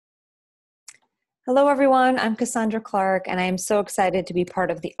Hello, everyone. I'm Cassandra Clark, and I'm so excited to be part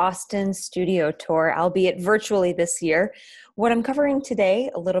of the Austin Studio Tour, albeit virtually this year. What I'm covering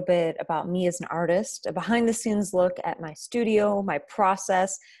today, a little bit about me as an artist, a behind the scenes look at my studio, my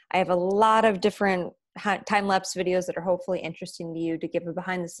process. I have a lot of different time-lapse videos that are hopefully interesting to you to give a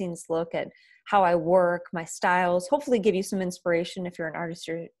behind the scenes look at how I work, my styles, hopefully give you some inspiration if you're an artist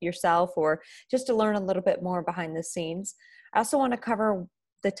yourself or just to learn a little bit more behind the scenes. I also want to cover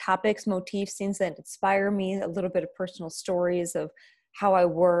the topics, motifs, scenes that inspire me, a little bit of personal stories of how I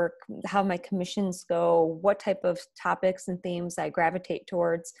work, how my commissions go, what type of topics and themes I gravitate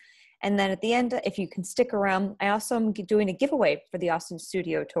towards. And then at the end, if you can stick around, I also am doing a giveaway for the Austin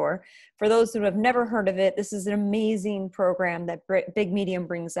Studio Tour. For those who have never heard of it, this is an amazing program that Big Medium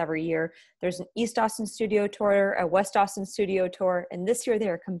brings every year. There's an East Austin Studio Tour, a West Austin Studio Tour, and this year they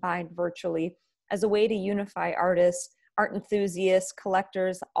are combined virtually as a way to unify artists, art enthusiasts,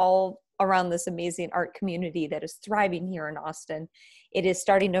 collectors, all around this amazing art community that is thriving here in Austin. It is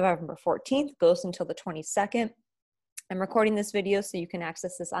starting November 14th, goes until the 22nd. I'm recording this video so you can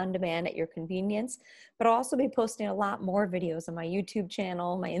access this on demand at your convenience, but I'll also be posting a lot more videos on my YouTube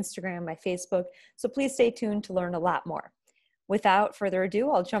channel, my Instagram, my Facebook, so please stay tuned to learn a lot more. Without further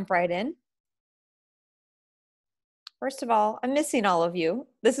ado, I'll jump right in. First of all, I'm missing all of you.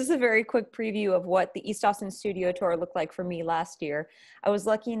 This is a very quick preview of what the East Austin Studio Tour looked like for me last year. I was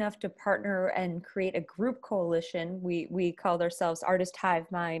lucky enough to partner and create a group coalition. We called ourselves Artist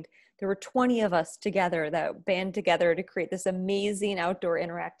Hive Mind. There were 20 of us together that band together to create this amazing outdoor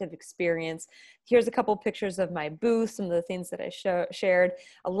interactive experience. Here's a couple pictures of my booth, some of the things that I shared.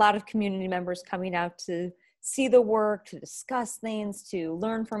 A lot of community members coming out to see the work, to discuss things, to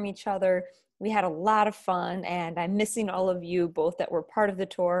learn from each other. We had a lot of fun, and I'm missing all of you, both that were part of the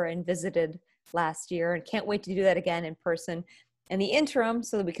tour and visited last year, and can't wait to do that again in person. In the interim,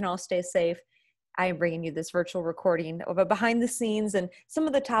 so that we can all stay safe, I am bringing you this virtual recording of a behind the scenes and some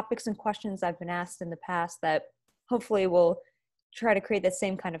of the topics and questions I've been asked in the past that hopefully will try to create that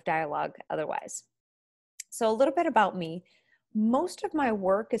same kind of dialogue otherwise. So a little bit about me. Most of my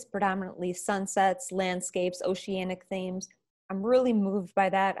work is predominantly sunsets, landscapes, oceanic themes. I'm really moved by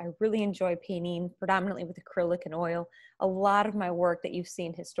that. I really enjoy painting, predominantly with acrylic and oil. A lot of my work that you've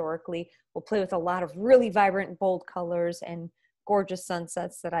seen historically will play with a lot of really vibrant, bold colors and gorgeous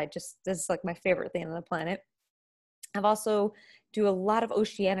sunsets that this is like my favorite thing on the planet. I've also do a lot of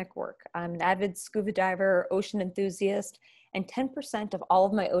oceanic work. I'm an avid scuba diver, ocean enthusiast, and 10% of all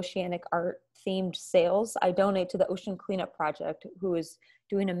of my oceanic art themed sales, I donate to the Ocean Cleanup Project, who is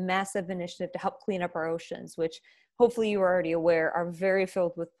doing a massive initiative to help clean up our oceans, which hopefully you are already aware are very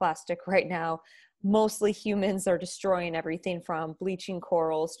filled with plastic right now. Mostly humans are destroying everything from bleaching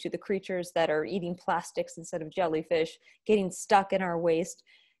corals to the creatures that are eating plastics instead of jellyfish, getting stuck in our waste.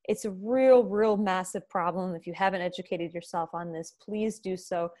 It's a real massive problem. If you haven't educated yourself on this, please do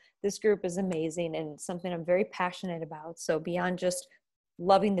so. This group is amazing and something I'm very passionate about. So beyond just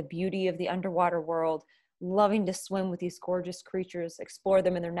loving the beauty of the underwater world, loving to swim with these gorgeous creatures, explore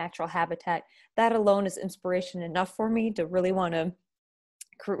them in their natural habitat, that alone is inspiration enough for me to really want to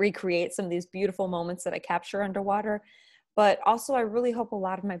recreate some of these beautiful moments that I capture underwater. But also, I really hope a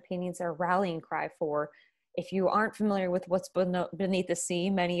lot of my paintings are a rallying cry for, if you aren't familiar with what's beneath the sea,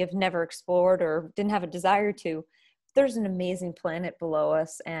 many have never explored or didn't have a desire to, there's an amazing planet below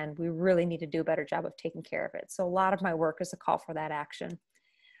us, and we really need to do a better job of taking care of it. So a lot of my work is a call for that action.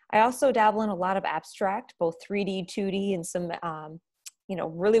 I also dabble in a lot of abstract, both 3D, 2D, and some,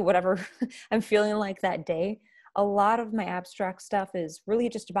 really whatever I'm feeling like that day. A lot of my abstract stuff is really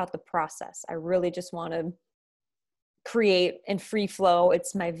just about the process. I really just want to create in free flow.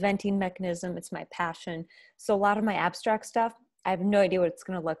 It's my venting mechanism. It's my passion. So a lot of my abstract stuff, I have no idea what it's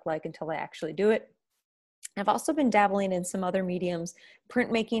going to look like until I actually do it. I've also been dabbling in some other mediums,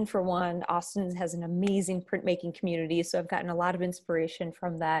 printmaking for one. Austin has an amazing printmaking community, so I've gotten a lot of inspiration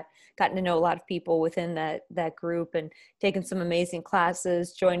from that, gotten to know a lot of people within that group and taken some amazing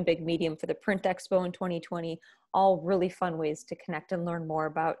classes, joined Big Medium for the Print Expo in 2020, all really fun ways to connect and learn more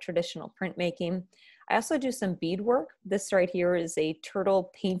about traditional printmaking. I also do some bead work. This right here is a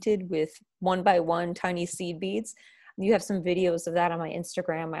turtle painted with 1x1 tiny seed beads. You have some videos of that on my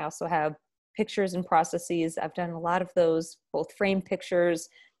Instagram. I also have pictures and processes. I've done a lot of those, both frame pictures,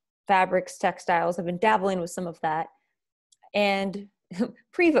 fabrics, textiles. I've been dabbling with some of that. And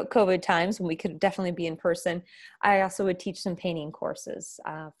pre-COVID times when we could definitely be in person, I also would teach some painting courses.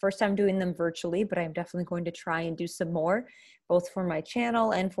 First time doing them virtually, but I'm definitely going to try and do some more, both for my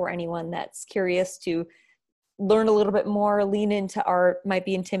channel and for anyone that's curious to learn a little bit more, lean into art, might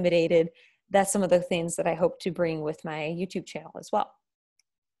be intimidated. That's some of the things that I hope to bring with my YouTube channel as well.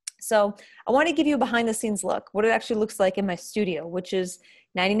 So I want to give you a behind the scenes look, what it actually looks like in my studio, which is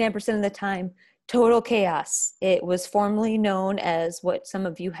 99% of the time, total chaos. It was formerly known as what some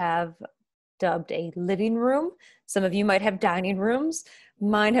of you have dubbed a living room. Some of you might have dining rooms.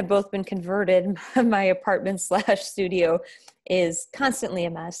 Mine have both been converted. My apartment slash studio is constantly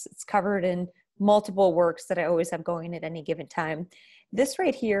a mess. It's covered in multiple works that I always have going at any given time. This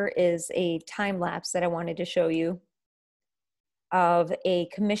right here is a time lapse that I wanted to show you of a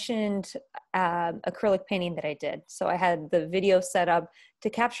commissioned acrylic painting that I did. So I had the video set up to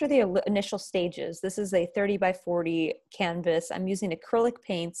capture the initial stages. This is a 30 by 40 canvas. I'm using acrylic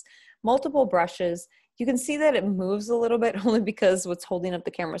paints, multiple brushes. You can see that it moves a little bit only because what's holding up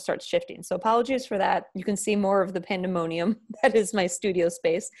the camera starts shifting. So apologies for that. You can see more of the pandemonium that is my studio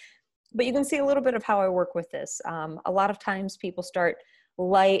space, but you can see a little bit of how I work with this. A lot of times people start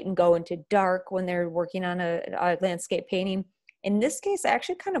light and go into dark when they're working on a landscape painting. In this case, I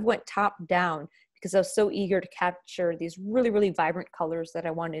actually kind of went top down because I was so eager to capture these really, really vibrant colors that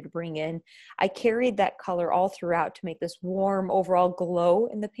I wanted to bring in. I carried that color all throughout to make this warm overall glow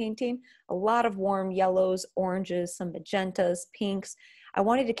in the painting. A lot of warm yellows, oranges, some magentas, pinks. I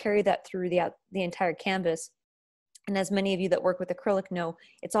wanted to carry that through the entire canvas. And as many of you that work with acrylic know,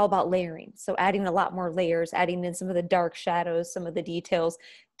 it's all about layering. So adding a lot more layers, adding in some of the dark shadows, some of the details,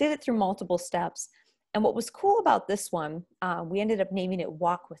 did it through multiple steps. And what was cool about this one, we ended up naming it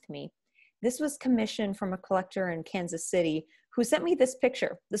Walk With Me. This was commissioned from a collector in Kansas City who sent me this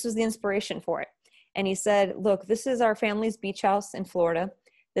picture. This was the inspiration for it. And he said, look, this is our family's beach house in Florida.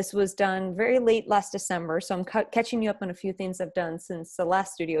 This was done very late last December. So I'm catching you up on a few things I've done since the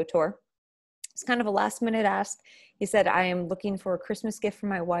last studio tour. It's kind of a last minute ask. He said, I am looking for a Christmas gift for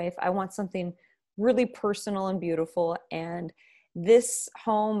my wife. I want something really personal and beautiful. And this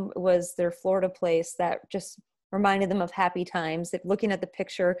home was their Florida place that just reminded them of happy times. That looking at the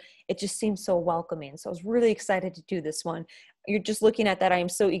picture, it just seemed so welcoming. So I was really excited to do this one. You're just looking at that. I am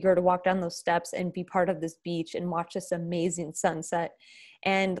so eager to walk down those steps and be part of this beach and watch this amazing sunset.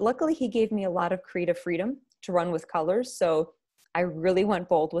 And luckily he gave me a lot of creative freedom to run with colors. So I really went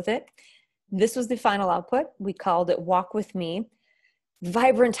bold with it. This was the final output. We called it Walk With Me.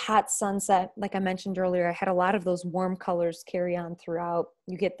 Vibrant, hot sunset. Like I mentioned earlier, I had a lot of those warm colors carry on throughout.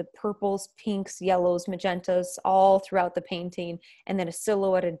 You get the purples, pinks, yellows, magentas all throughout the painting, and then a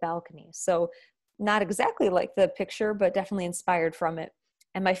silhouetted balcony. So not exactly like the picture, but definitely inspired from it.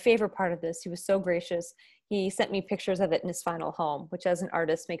 And my favorite part of this, he was so gracious. He sent me pictures of it in his final home, which as an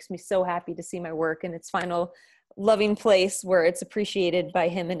artist makes me so happy to see my work in its final loving place where it's appreciated by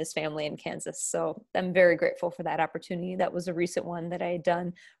him and his family in Kansas. So I'm very grateful for that opportunity. That was a recent one that I had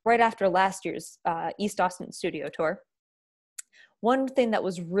done right after last year's East Austin studio tour. One thing that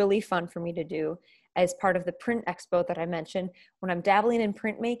was really fun for me to do as part of the print expo that I mentioned, when I'm dabbling in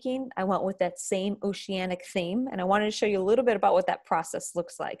printmaking, I went with that same oceanic theme. And I wanted to show you a little bit about what that process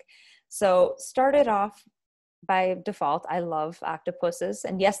looks like. So started off by default, I love octopuses.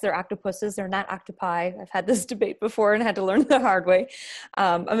 And yes, they're octopuses. They're not octopi. I've had this debate before and had to learn the hard way.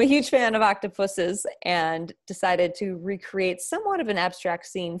 I'm a huge fan of octopuses and decided to recreate somewhat of an abstract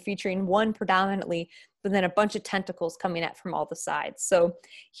scene featuring one predominantly, but then a bunch of tentacles coming out from all the sides. So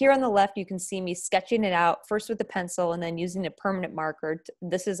here on the left, you can see me sketching it out first with a pencil and then using a permanent marker.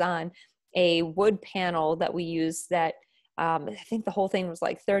 This is on a wood panel that we use that I think the whole thing was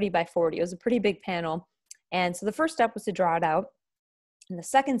like 30 by 40. It was a pretty big panel. And so the first step was to draw it out. And the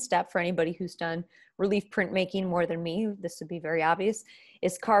second step for anybody who's done relief printmaking more than me, this would be very obvious,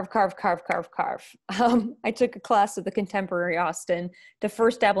 is carve, carve, carve, carve, carve. I took a class at the Contemporary Austin to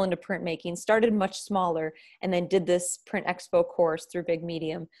first dabble into printmaking, started much smaller, and then did this print expo course through Big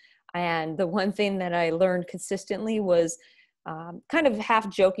Medium. And the one thing that I learned consistently was kind of half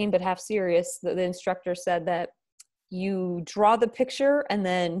joking, but half serious. The instructor said that you draw the picture and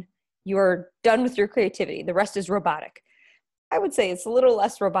then you're done with your creativity. The rest is robotic. I would say it's a little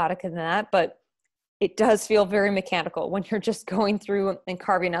less robotic than that, but it does feel very mechanical when you're just going through and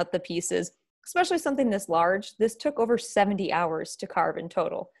carving out the pieces, especially something this large. This took over 70 hours to carve in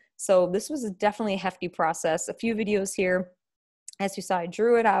total. So this was definitely a hefty process. A few videos here. As you saw, I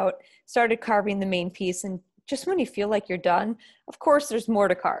drew it out, started carving the main piece, and just when you feel like you're done, of course, there's more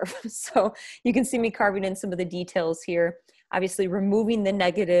to carve. So you can see me carving in some of the details here. Obviously removing the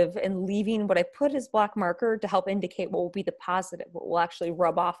negative and leaving what I put as black marker to help indicate what will be the positive, what will actually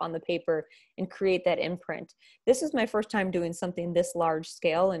rub off on the paper and create that imprint. This is my first time doing something this large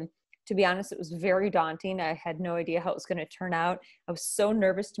scale. And to be honest, it was very daunting. I had no idea how it was going to turn out. I was so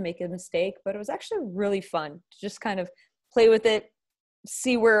nervous to make a mistake, but it was actually really fun to just kind of play with it,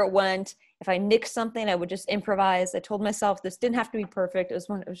 see where it went, If I nicked something, I would just improvise. I told myself this didn't have to be perfect. It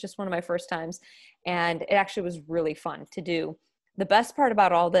was just one of my first times. And it actually was really fun to do. The best part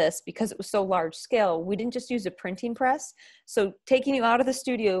about all this, because it was so large scale, we didn't just use a printing press. So taking you out of the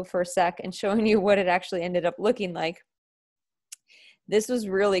studio for a sec and showing you what it actually ended up looking like. This was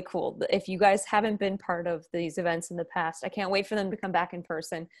really cool. If you guys haven't been part of these events in the past, I can't wait for them to come back in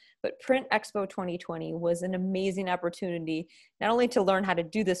person. But Print Expo 2020 was an amazing opportunity, not only to learn how to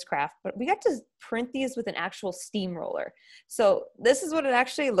do this craft, but we got to print these with an actual steamroller. So this is what it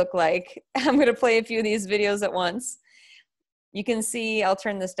actually looked like. I'm going to play a few of these videos at once. You can see, I'll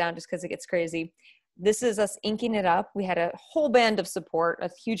turn this down just because it gets crazy. This is us inking it up. We had a whole band of support, a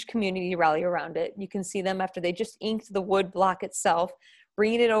huge community rally around it. You can see them after they just inked the wood block itself,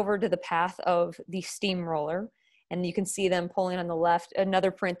 bringing it over to the path of the steamroller. And you can see them pulling on the left,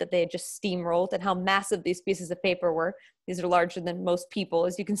 another print that they had just steamrolled, and how massive these pieces of paper were. These are larger than most people,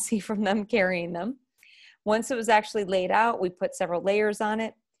 as you can see from them carrying them. Once it was actually laid out, we put several layers on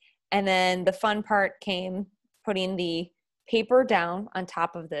it. And then the fun part came putting the paper down on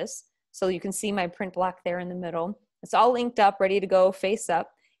top of this. So you can see my print block there in the middle. It's all inked up, ready to go face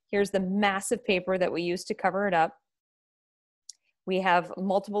up. Here's the massive paper that we use to cover it up. We have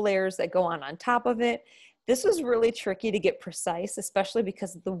multiple layers that go on top of it. This was really tricky to get precise, especially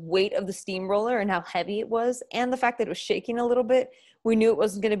because of the weight of the steamroller and how heavy it was, and the fact that it was shaking a little bit. We knew it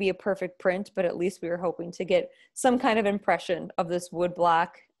wasn't going to be a perfect print, but at least we were hoping to get some kind of impression of this wood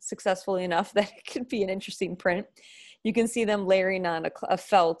block successfully enough that it could be an interesting print. You can see them layering on a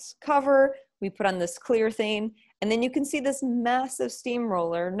felt cover. We put on this clear thing, and then you can see this massive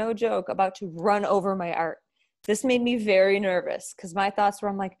steamroller, no joke, about to run over my art. This made me very nervous because my thoughts were,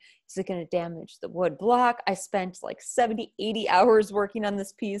 I'm like, is it going to damage the wood block? I spent like 70, 80 hours working on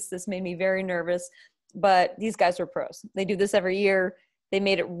this piece. This made me very nervous, but these guys were pros. They do this every year. They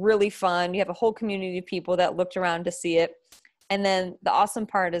made it really fun. You have a whole community of people that looked around to see it. And then the awesome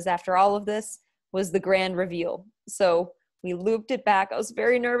part is after all of this was the grand reveal. So we looped it back. I was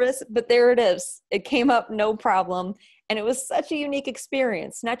very nervous, but there it is. It came up no problem. And it was such a unique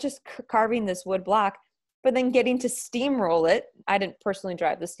experience, not just carving this wood block, but then getting to steamroll it. I didn't personally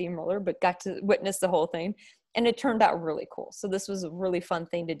drive the steamroller, but got to witness the whole thing. And it turned out really cool. So this was a really fun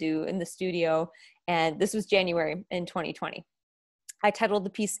thing to do in the studio. And this was January in 2020. I titled the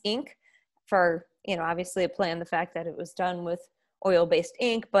piece Ink for, obviously a play on the fact that it was done with oil-based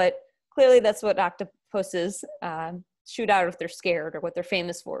ink, but clearly that's what octopuses shoot out if they're scared, or what they're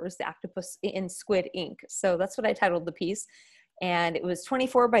famous for is the octopus in squid ink. So that's what I titled the piece. And it was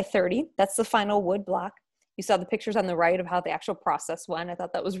 24 by 30. That's the final wood block. You saw the pictures on the right of how the actual process went. I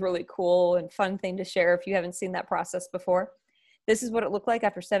thought that was really cool and fun thing to share if you haven't seen that process before. This is what it looked like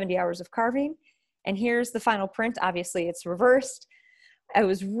after 70 hours of carving. And here's the final print. Obviously it's reversed. It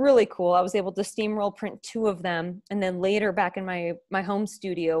was really cool. I was able to steamroll print 2 of them. And then later back in my home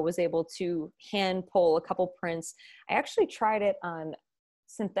studio was able to hand pull a couple prints. I actually tried it on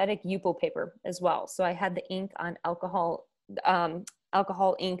synthetic Yupo paper as well. So I had the ink on alcohol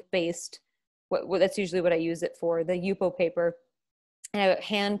ink based, that's usually what I use it for, the Yupo paper. And I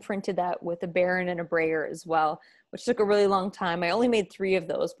hand printed that with a Baron and a Brayer as well, which took a really long time. I only made 3 of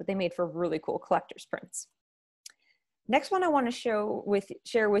those, but they made for really cool collector's prints. Next one I want to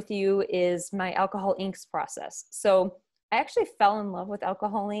share with you is my alcohol inks process. So I actually fell in love with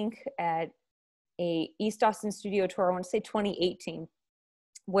alcohol ink at a East Austin studio tour, I want to say 2018,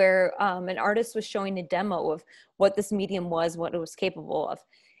 where an artist was showing a demo of what this medium was, what it was capable of.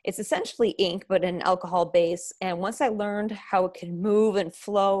 It's essentially ink, but an alcohol base. And once I learned how it can move and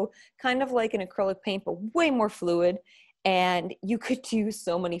flow, kind of like an acrylic paint, but way more fluid, and you could do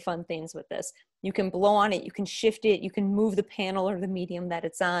so many fun things with this. You can blow on it, you can shift it, you can move the panel or the medium that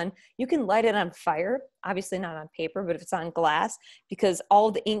it's on. You can light it on fire, obviously not on paper, but if it's on glass, because all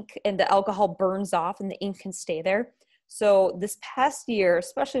the ink and the alcohol burns off and the ink can stay there. So this past year,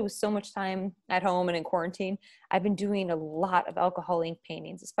 especially with so much time at home and in quarantine, I've been doing a lot of alcohol ink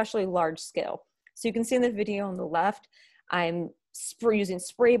paintings, especially large scale. So you can see in the video on the left, I'm using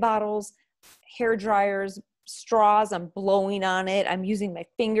spray bottles, hair dryers, straws. I'm blowing on it. I'm using my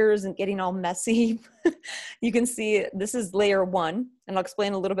fingers and getting all messy. You can see this is layer 1, and I'll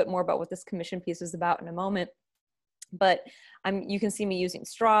explain a little bit more about what this commission piece is about in a moment. But you can see me using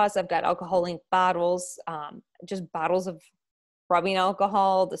straws. I've got alcohol ink bottles, just bottles of rubbing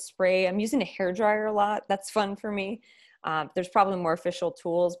alcohol, the spray. I'm using a hair dryer a lot. That's fun for me. There's probably more official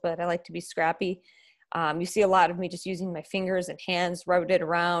tools, but I like to be scrappy. You see a lot of me just using my fingers and hands, rubbed it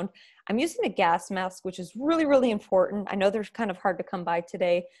around. I'm using a gas mask, which is really, really important. I know they're kind of hard to come by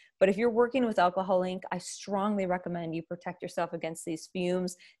today, but if you're working with alcohol ink, I strongly recommend you protect yourself against these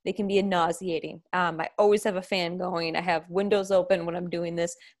fumes. They can be nauseating. I always have a fan going. I have windows open when I'm doing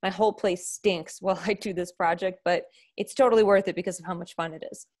this. My whole place stinks while I do this project, but it's totally worth it because of how much fun it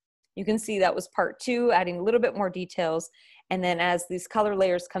is. You can see that was part 2, adding a little bit more details. And then as these color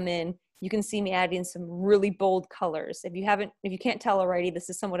layers come in, you can see me adding some really bold colors. If you can't tell already, this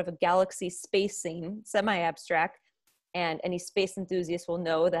is somewhat of a galaxy space scene, semi-abstract. And any space enthusiast will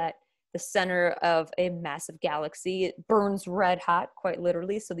know that the center of a massive galaxy, it burns red hot, quite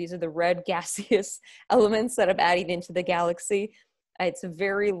literally. So these are the red gaseous elements that I'm adding into the galaxy. It's a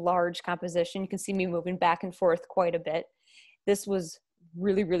very large composition. You can see me moving back and forth quite a bit. This was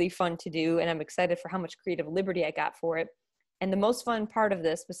really, really fun to do, and I'm excited for how much creative liberty I got for it. And the most fun part of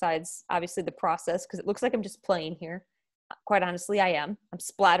this, besides obviously the process, because it looks like I'm just playing here, quite honestly, I am. I'm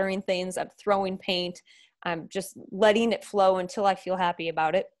splattering things, I'm throwing paint, I'm just letting it flow until I feel happy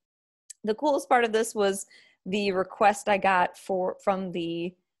about it. The coolest part of this was the request I got from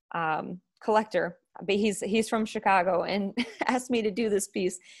the collector. He's from Chicago and asked me to do this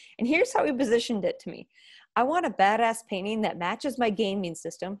piece. And here's how he positioned it to me. I want a badass painting that matches my gaming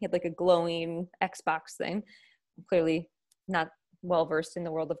system. He had like a glowing Xbox thing. I'm clearly not well versed in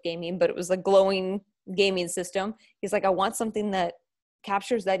the world of gaming, but it was a glowing gaming system. He's like, I want something that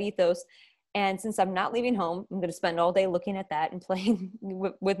captures that ethos. And since I'm not leaving home, I'm going to spend all day looking at that and playing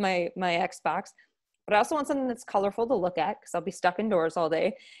with my Xbox. But I also want something that's colorful to look at because I'll be stuck indoors all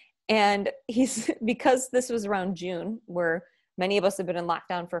day. And because this was around June, where many of us have been in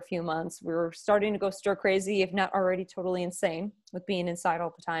lockdown for a few months, we were starting to go stir crazy, if not already totally insane with being inside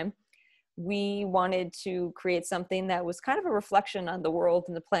all the time. We wanted to create something that was kind of a reflection on the world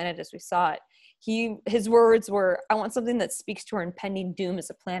and the planet as we saw it. His words were, I want something that speaks to our impending doom as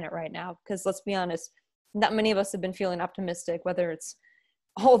a planet right now. Because let's be honest, not many of us have been feeling optimistic, whether it's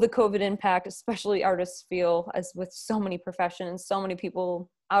all the COVID impact, especially artists feel, as with so many professions, so many people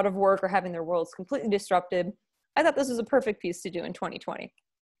out of work or having their worlds completely disrupted. I thought this was a perfect piece to do in 2020.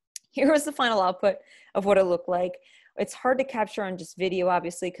 Here was the final output of what it looked like. It's hard to capture on just video,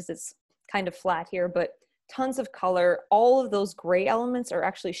 obviously, because it's kind of flat here, but tons of color. All of those gray elements are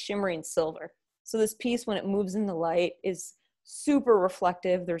actually shimmering silver. So this piece, when it moves in the light, is super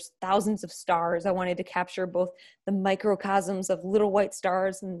reflective. There's thousands of stars. I wanted to capture both the microcosms of little white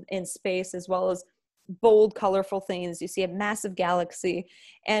stars in space, as well as bold, colorful things. You see a massive galaxy.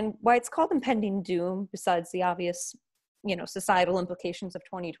 And why it's called impending doom, besides the obvious, societal implications of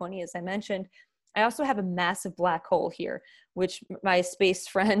 2020, as I mentioned, I also have a massive black hole here, which my space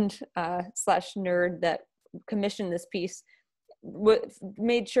friend slash nerd that commissioned this piece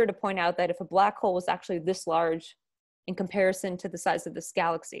made sure to point out that if a black hole was actually this large in comparison to the size of this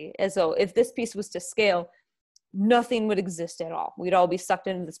galaxy, as though if this piece was to scale, nothing would exist at all. We'd all be sucked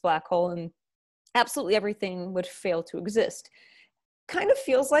into this black hole and absolutely everything would fail to exist. Kind of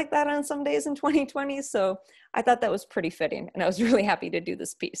feels like that on some days in 2020. So I thought that was pretty fitting, and I was really happy to do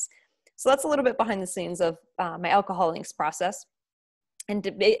this piece. So that's a little bit behind the scenes of my alcohol inks process. And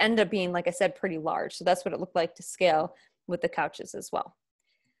it ended up being, like I said, pretty large. So that's what it looked like to scale with the couches as well.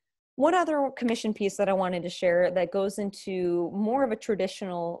 One other commission piece that I wanted to share that goes into more of a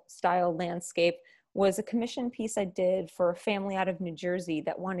traditional style landscape was a commission piece I did for a family out of New Jersey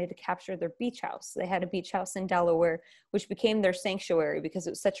that wanted to capture their beach house. They had a beach house in Delaware, which became their sanctuary because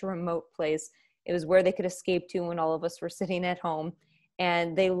it was such a remote place. It was where they could escape to when all of us were sitting at home.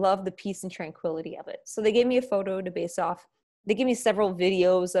 And they loved the peace and tranquility of it. So they gave me a photo to base off. They gave me several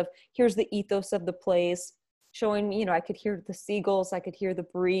videos of, here's the ethos of the place, showing, I could hear the seagulls, I could hear the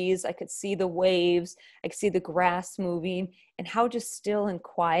breeze, I could see the waves, I could see the grass moving, and how just still and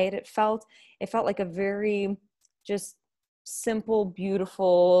quiet it felt. It felt like a very just simple,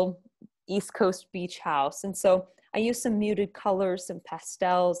 beautiful East Coast beach house. And so I used some muted colors, some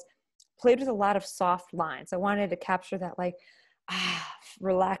pastels, played with a lot of soft lines. I wanted to capture that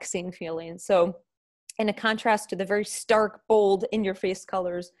relaxing feeling. So in a contrast to the very stark, bold, in-your-face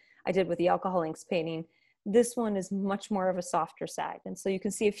colors I did with the alcohol inks painting, this one is much more of a softer side. And so you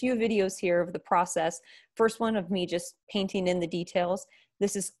can see a few videos here of the process. First one of me just painting in the details.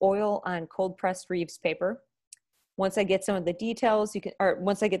 This is oil on cold pressed Reeves paper. Once I get some of the details,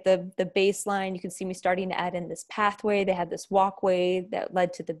 once I get the baseline, you can see me starting to add in this pathway. They had this walkway that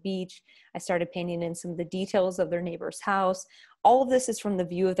led to the beach. I started painting in some of the details of their neighbor's house. All of this is from the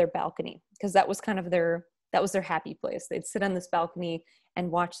view of their balcony, because that was kind of their happy place. They'd sit on this balcony and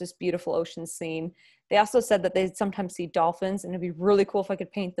watch this beautiful ocean scene. They also said that they sometimes see dolphins, and it'd be really cool if I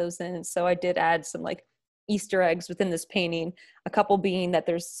could paint those in. So I did add some like Easter eggs within this painting, a couple being that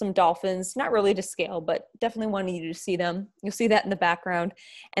there's some dolphins, not really to scale, but definitely wanting you to see them. You'll see that in the background.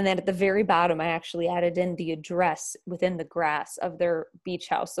 And then at the very bottom, I actually added in the address within the grass of their beach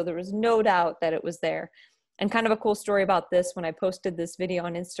house. So there was no doubt that it was there. And kind of a cool story about this, when I posted this video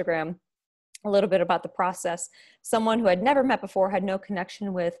on Instagram, a little bit about the process, someone who I'd never met before, had no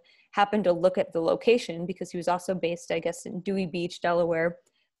connection with, happened to look at the location because he was also based, I guess, in Dewey Beach, Delaware,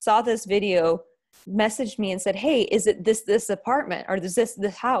 saw this video, messaged me and said, hey, is it this apartment, or is this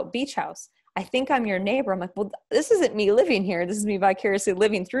house, beach house? I think I'm your neighbor. I'm like, well, this isn't me living here. This is me vicariously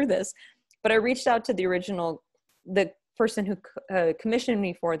living through this. But I reached out to the person who commissioned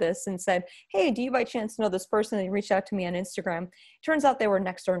me for this and said, hey, do you by chance know this person? They reached out to me on Instagram. Turns out they were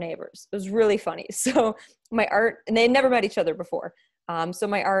next door neighbors. It was really funny. So my art, and they had never met each other before. So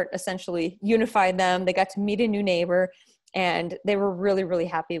my art essentially unified them. They got to meet a new neighbor, and they were really, really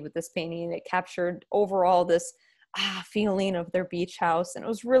happy with this painting. It captured overall this feeling of their beach house, and it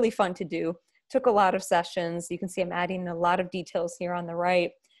was really fun to do. Took a lot of sessions. You can see I'm adding a lot of details here on the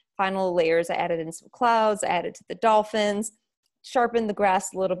right. Final layers, I added in some clouds, I added to the dolphins, sharpened the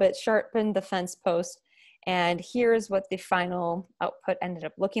grass a little bit, sharpened the fence post, and here's what the final output ended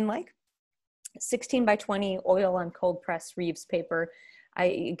up looking like. 16 by 20 oil on cold press Reeves paper. I,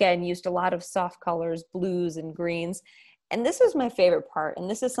 again, used a lot of soft colors, blues and greens. And this was my favorite part. And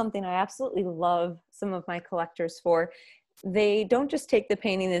this is something I absolutely love some of my collectors for. They don't just take the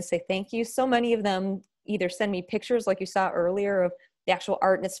painting and say thank you. So many of them either send me pictures, like you saw earlier, of the actual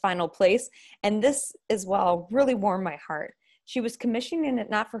art in its final place. And this as well really warmed my heart. She was commissioning it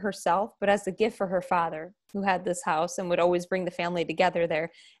not for herself, but as a gift for her father, who had this house and would always bring the family together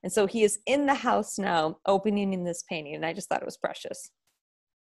there. And so he is in the house now, opening in this painting. And I just thought it was precious.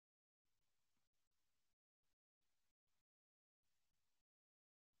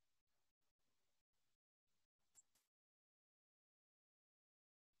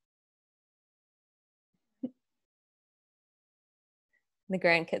 The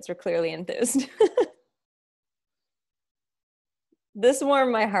grandkids were clearly enthused. This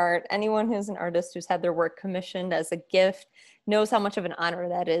warmed my heart. Anyone who's an artist who's had their work commissioned as a gift knows how much of an honor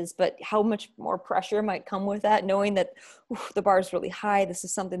that is, but how much more pressure might come with that, knowing that the bar is really high. This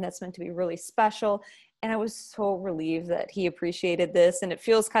is something that's meant to be really special. And I was so relieved that he appreciated this. And it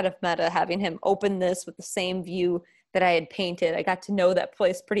feels kind of meta having him open this with the same view that I had painted. I got to know that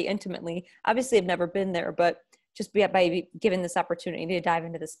place pretty intimately. Obviously, I've never been there, but just by given this opportunity to dive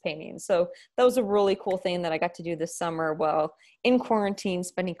into this painting. So that was a really cool thing that I got to do this summer while in quarantine,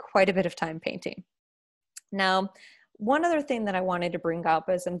 spending quite a bit of time painting. Now, one other thing that I wanted to bring up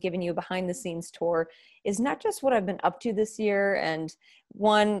as I'm giving you a behind the scenes tour is not just what I've been up to this year, and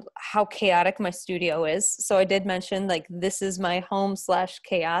one, how chaotic my studio is. So I did mention, like, this is my home /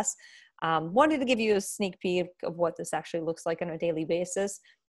 chaos. Wanted to give you a sneak peek of what this actually looks like on a daily basis.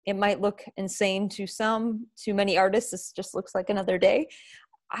 It might look insane to some. To many artists, this just looks like another day.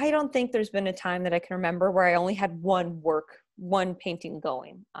 I don't think there's been a time that I can remember where I only had one painting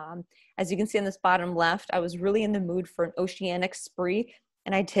going. As you can see on this bottom left, I was really in the mood for an oceanic spree,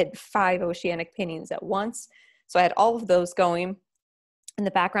 and I did 5 oceanic paintings at once. So I had all of those going. In the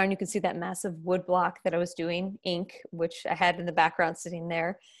background, you can see that massive wood block that I was doing, ink, which I had in the background sitting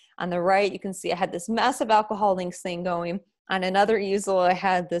there. On the right, you can see I had this massive alcohol inks thing going. On another easel, I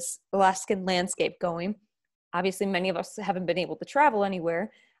had this Alaskan landscape going. Obviously, many of us haven't been able to travel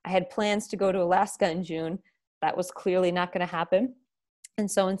anywhere. I had plans to go to Alaska in June. That was clearly not going to happen.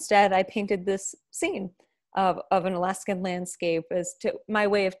 And so instead, I painted this scene of an Alaskan landscape as to my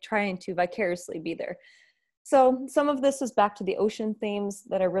way of trying to vicariously be there. So some of this is back to the ocean themes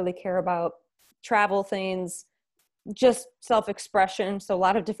that I really care about, travel things, just self-expression. So a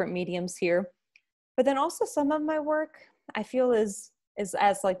lot of different mediums here. But then also some of my work, I feel is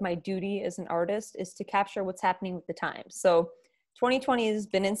as like my duty as an artist is to capture what's happening with the times. So 2020 has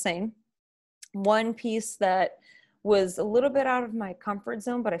been insane. One piece that was a little bit out of my comfort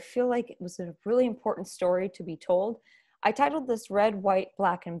zone, but I feel like it was a really important story to be told. I titled this Red, White,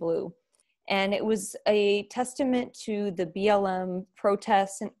 Black, and Blue. And it was a testament to the BLM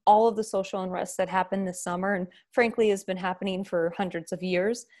protests and all of the social unrest that happened this summer, and frankly has been happening for hundreds of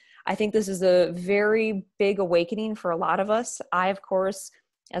years. I think this is a very big awakening for a lot of us. I, of course,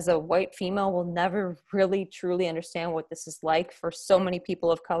 as a white female, will never really truly understand what this is like for so many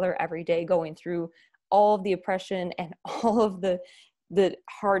people of color every day going through all of the oppression and all of the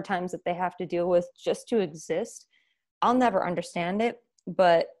hard times that they have to deal with just to exist. I'll never understand it,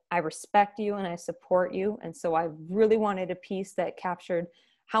 but I respect you and I support you. And so I really wanted a piece that captured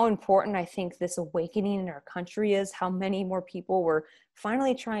how important I think this awakening in our country is, how many more people were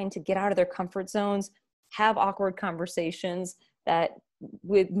finally trying to get out of their comfort zones, have awkward conversations that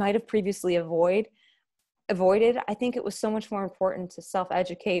we might have previously avoided. I think it was so much more important to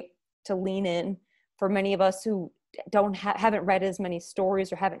self-educate, to lean in. For many of us who haven't read as many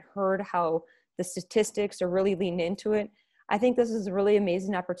stories or haven't heard how the statistics are really leaned into it, I think this is a really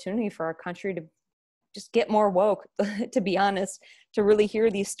amazing opportunity for our country to just get more woke, to be honest, to really hear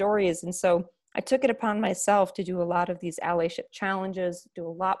these stories. And so I took it upon myself to do a lot of these allyship challenges, do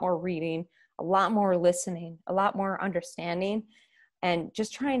a lot more reading, a lot more listening, a lot more understanding, and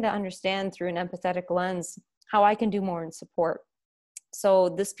just trying to understand through an empathetic lens how I can do more in support. So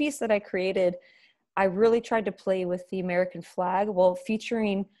this piece that I created, I really tried to play with the American flag while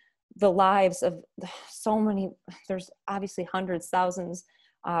featuring the lives of so many, there's obviously hundreds, thousands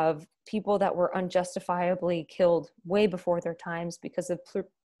of people that were unjustifiably killed way before their times because of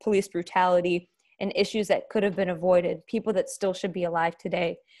police brutality and issues that could have been avoided, people that still should be alive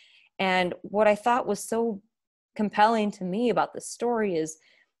today. And what I thought was so compelling to me about this story is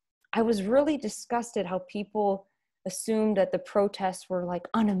I was really disgusted how people assumed that the protests were like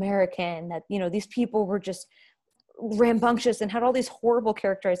un-American, that, you know, these people were just rambunctious and had all these horrible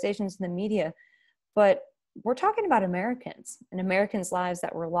characterizations in the media. But we're talking about Americans and Americans' lives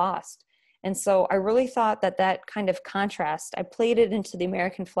that were lost. And so I really thought that that kind of contrast, I played it into the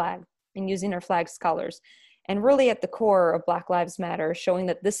American flag and using our flag's colors. And really at the core of Black Lives Matter, showing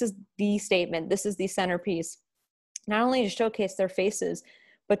that this is the statement, this is the centerpiece, not only to showcase their faces,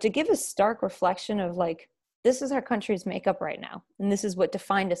 but to give a stark reflection of like, this is our country's makeup right now. And this is what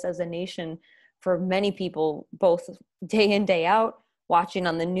defined us as a nation for many people, both day in, day out, watching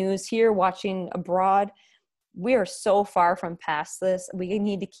on the news here, watching abroad. We are so far from past this. We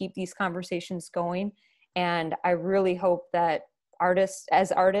need to keep these conversations going. And I really hope that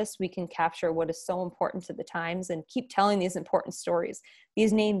as artists, we can capture what is so important to the times and keep telling these important stories.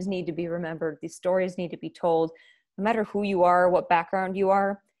 These names need to be remembered. These stories need to be told. No matter who you are, what background you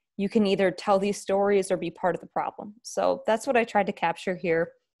are, you can either tell these stories or be part of the problem. So that's what I tried to capture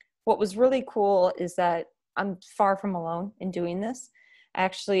here. What was really cool is that I'm far from alone in doing this. I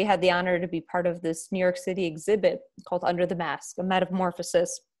actually had the honor to be part of this New York City exhibit called Under the Mask, a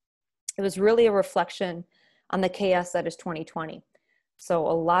metamorphosis. It was really a reflection on the chaos that is 2020. So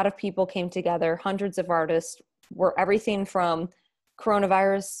a lot of people came together, hundreds of artists, were everything from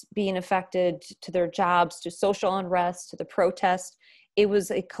coronavirus being affected to their jobs, to social unrest, to the protest. It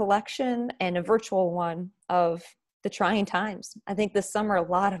was a collection and a virtual one of the trying times. I think this summer, a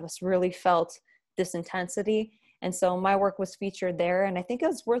lot of us really felt this intensity. And so my work was featured there. And I think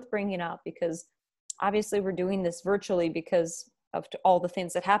it's worth bringing up because obviously we're doing this virtually because of all the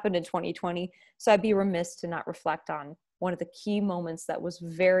things that happened in 2020. So I'd be remiss to not reflect on one of the key moments that was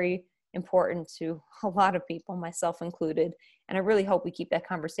very important to a lot of people, myself included. And I really hope we keep that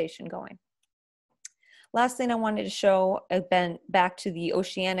conversation going. Last thing I wanted to show, back to the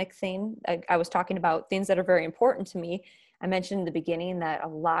oceanic thing. I was talking about things that are very important to me. I mentioned in the beginning that a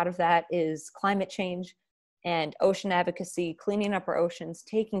lot of that is climate change and ocean advocacy, cleaning up our oceans,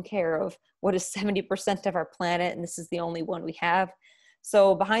 taking care of what is 70% of our planet, and this is the only one we have.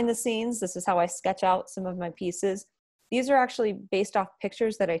 So behind the scenes, this is how I sketch out some of my pieces. These are actually based off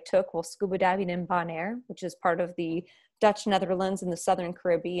pictures that I took while scuba diving in Bonaire, which is part of the Dutch Netherlands in the Southern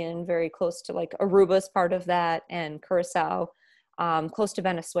Caribbean, very close to like Aruba's part of that, and Curacao, close to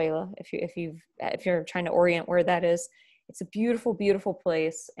Venezuela, if you're trying to orient where that is. It's a beautiful, beautiful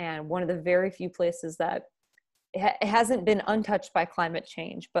place, and one of the very few places that it hasn't been untouched by climate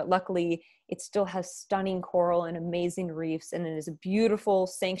change, but luckily it still has stunning coral and amazing reefs, and it is a beautiful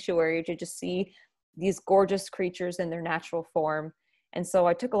sanctuary to just see these gorgeous creatures in their natural form. And so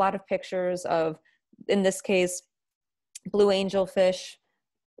I took a lot of pictures of, in this case, blue angelfish,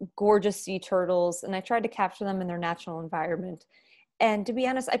 gorgeous sea turtles, and I tried to capture them in their natural environment. And to be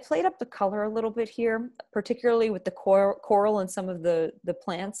honest, I played up the color a little bit here, particularly with the coral and some of the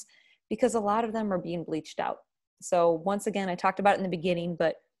plants, because a lot of them are being bleached out. So once again, I talked about it in the beginning,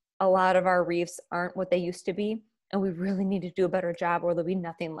 but a lot of our reefs aren't what they used to be, and we really need to do a better job or there'll be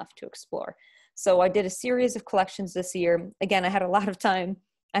nothing left to explore. So I did a series of collections this year. Again, I had a lot of time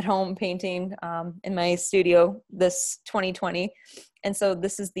at home painting in my studio this 2020. And so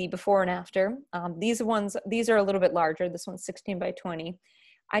this is the before and after. These are a little bit larger. This one's 16 by 20.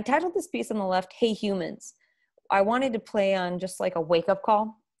 I titled this piece on the left, Hey Humans. I wanted to play on just like a wake-up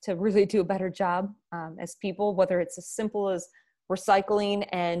call to really do a better job as people, whether it's as simple as recycling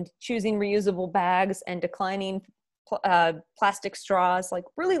and choosing reusable bags and declining plastic straws, like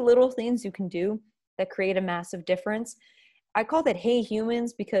really little things you can do that create a massive difference. I called it Hey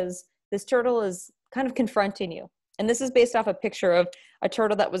Humans because this turtle is kind of confronting you. And this is based off a picture of a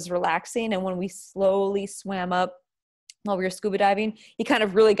turtle that was relaxing. And when we slowly swam up while we were scuba diving, he kind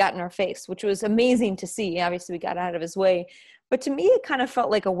of really got in our face, which was amazing to see. Obviously, we got out of his way. But to me, it kind of felt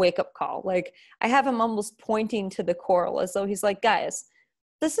like a wake-up call. Like I have him almost pointing to the coral as though he's like, guys,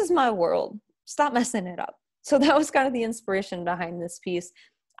 this is my world. Stop messing it up. So that was kind of the inspiration behind this piece.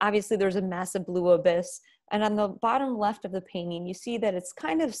 Obviously, there's a massive blue abyss. And on the bottom left of the painting, you see that it's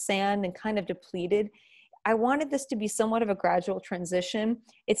kind of sand and kind of depleted. I wanted this to be somewhat of a gradual transition.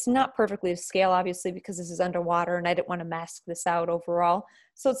 It's not perfectly to scale, obviously, because this is underwater and I didn't want to mask this out overall.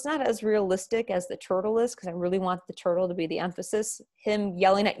 So it's not as realistic as the turtle is, because I really want the turtle to be the emphasis. Him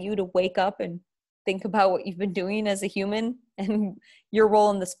yelling at you to wake up and think about what you've been doing as a human and your role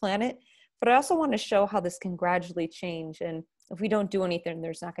on this planet. But I also want to show how this can gradually change. And if we don't do anything,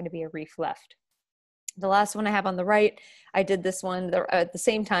 there's not going to be a reef left. The last one I have on the right, I did this one at the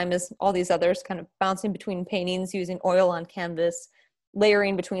same time as all these others, kind of bouncing between paintings using oil on canvas,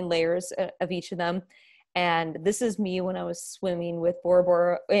 layering between layers of each of them. And this is me when I was swimming with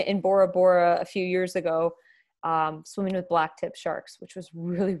in Bora Bora a few years ago, swimming with black-tip sharks, which was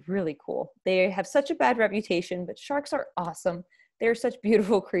really, really cool. They have such a bad reputation, but sharks are awesome. They're such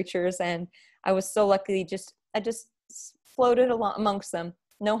beautiful creatures. And I was so lucky, I just floated along amongst them.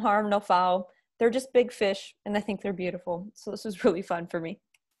 No harm, no foul. They're just big fish, and I think they're beautiful. So this was really fun for me.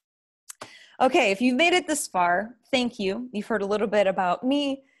 Okay, if you've made it this far, thank you. You've heard a little bit about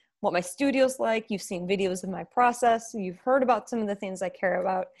me, what my studio's like. You've seen videos of my process. You've heard about some of the things I care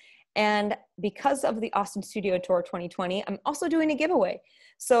about. And because of the Austin Studio Tour 2020, I'm also doing a giveaway.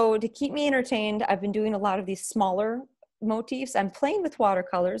 So to keep me entertained, I've been doing a lot of these smaller motifs. I'm playing with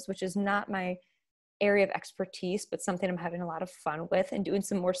watercolors, which is not my area of expertise, but something I'm having a lot of fun with, and doing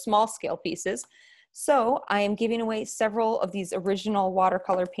some more small scale pieces. So I am giving away several of these original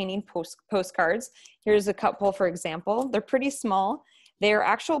watercolor painting postcards. Here's a couple, for example. They're pretty small. They're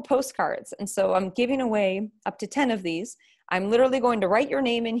actual postcards. And so I'm giving away up to 10 of these. I'm literally going to write your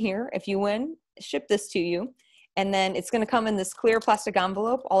name in here. If you win, ship this to you. And then it's going to come in this clear plastic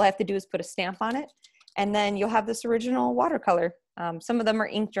envelope. All I have to do is put a stamp on it. And then you'll have this original watercolor. Some of them are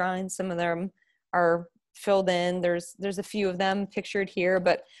ink drawings. Some of them are filled in. There's a few of them pictured here,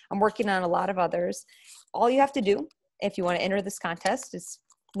 but I'm working on a lot of others. All you have to do if you want to enter this contest is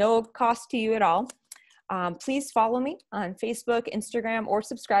no cost to you at all. Please follow me on Facebook, Instagram, or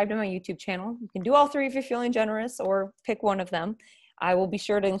subscribe to my YouTube channel. You can do all three if you're feeling generous, or pick one of them. I will be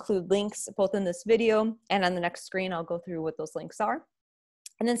sure to include links both in this video and on the next screen. I'll go through what those links are.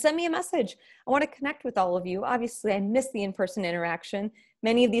 And then send me a message. I want to connect with all of you. Obviously, I miss the in-person interaction.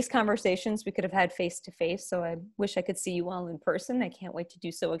 Many of these conversations we could have had face-to-face, so I wish I could see you all in person. I can't wait to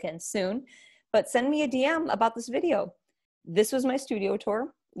do so again soon. But send me a DM about this video. This was my studio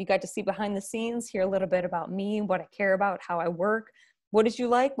tour. You got to see behind the scenes, hear a little bit about me, what I care about, how I work. What did you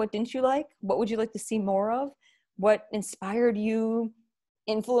like? What didn't you like? What would you like to see more of? What inspired you,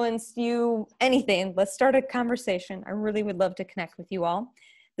 influenced you, anything? Let's start a conversation. I really would love to connect with you all.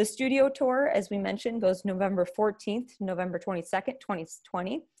 The studio tour, as we mentioned, goes November 14th, November 22nd,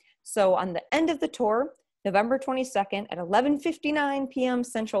 2020. So on the end of the tour, November 22nd at 11:59 p.m.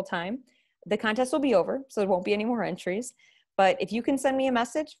 Central Time, the contest will be over, so there won't be any more entries. But if you can send me a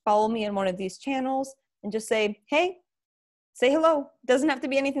message, follow me on one of these channels, and just say, hey, say hello. Doesn't have to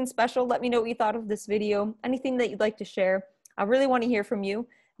be anything special. Let me know what you thought of this video, anything that you'd like to share. I really want to hear from you.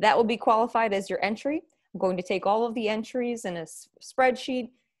 That will be qualified as your entry. I'm going to take all of the entries in a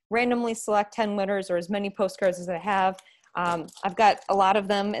spreadsheet, randomly select 10 winners, or as many postcards as I have. I've got a lot of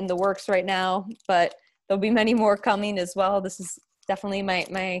them in the works right now, but there'll be many more coming as well. This is definitely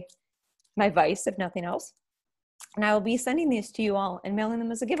my vice, if nothing else. And I will be sending these to you all and mailing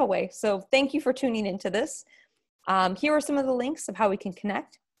them as a giveaway. So thank you for tuning into this. Here are some of the links of how we can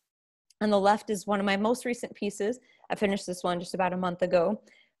connect. On the left is one of my most recent pieces. I finished this one just about a month ago.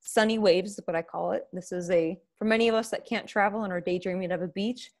 Sunny Waves is what I call it. This is for many of us that can't travel and are daydreaming of a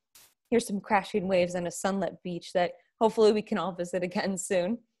beach, here's some crashing waves on a sunlit beach that hopefully we can all visit again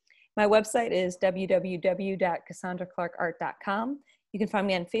soon. My website is www.cassandraclarkart.com. You can find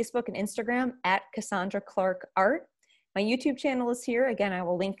me on Facebook and Instagram at Cassandra Clark Art. My YouTube channel is here. Again, I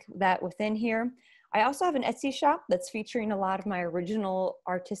will link that within here. I also have an Etsy shop that's featuring a lot of my original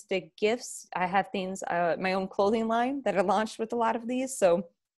artistic gifts. I have things, my own clothing line that I launched with a lot of these. So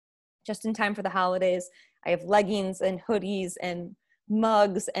just in time for the holidays, I have leggings and hoodies and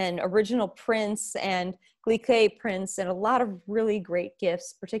mugs and original prints and cliquet prints and a lot of really great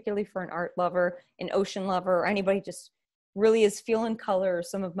gifts, particularly for an art lover, an ocean lover, or anybody just really is feeling color or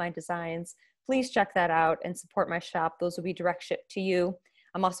some of my designs. please check that out and support my shop. Those will be direct shipped to you.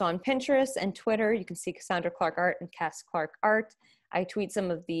 I'm also on Pinterest and Twitter. You can see Cassandra Clark Art and Cass Clark Art. I tweet some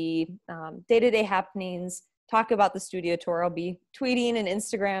of the day-to-day happenings, talk about the studio tour. I'll be tweeting and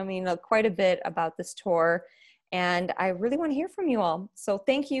Instagramming quite a bit about this tour. And I really want to hear from you all. So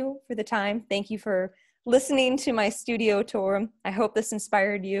thank you for the time. Thank you for listening to my studio tour. I hope this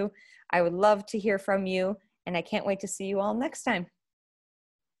inspired you. I would love to hear from you. And I can't wait to see you all next time.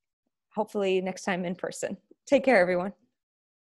 Hopefully next time in person. Take care, everyone.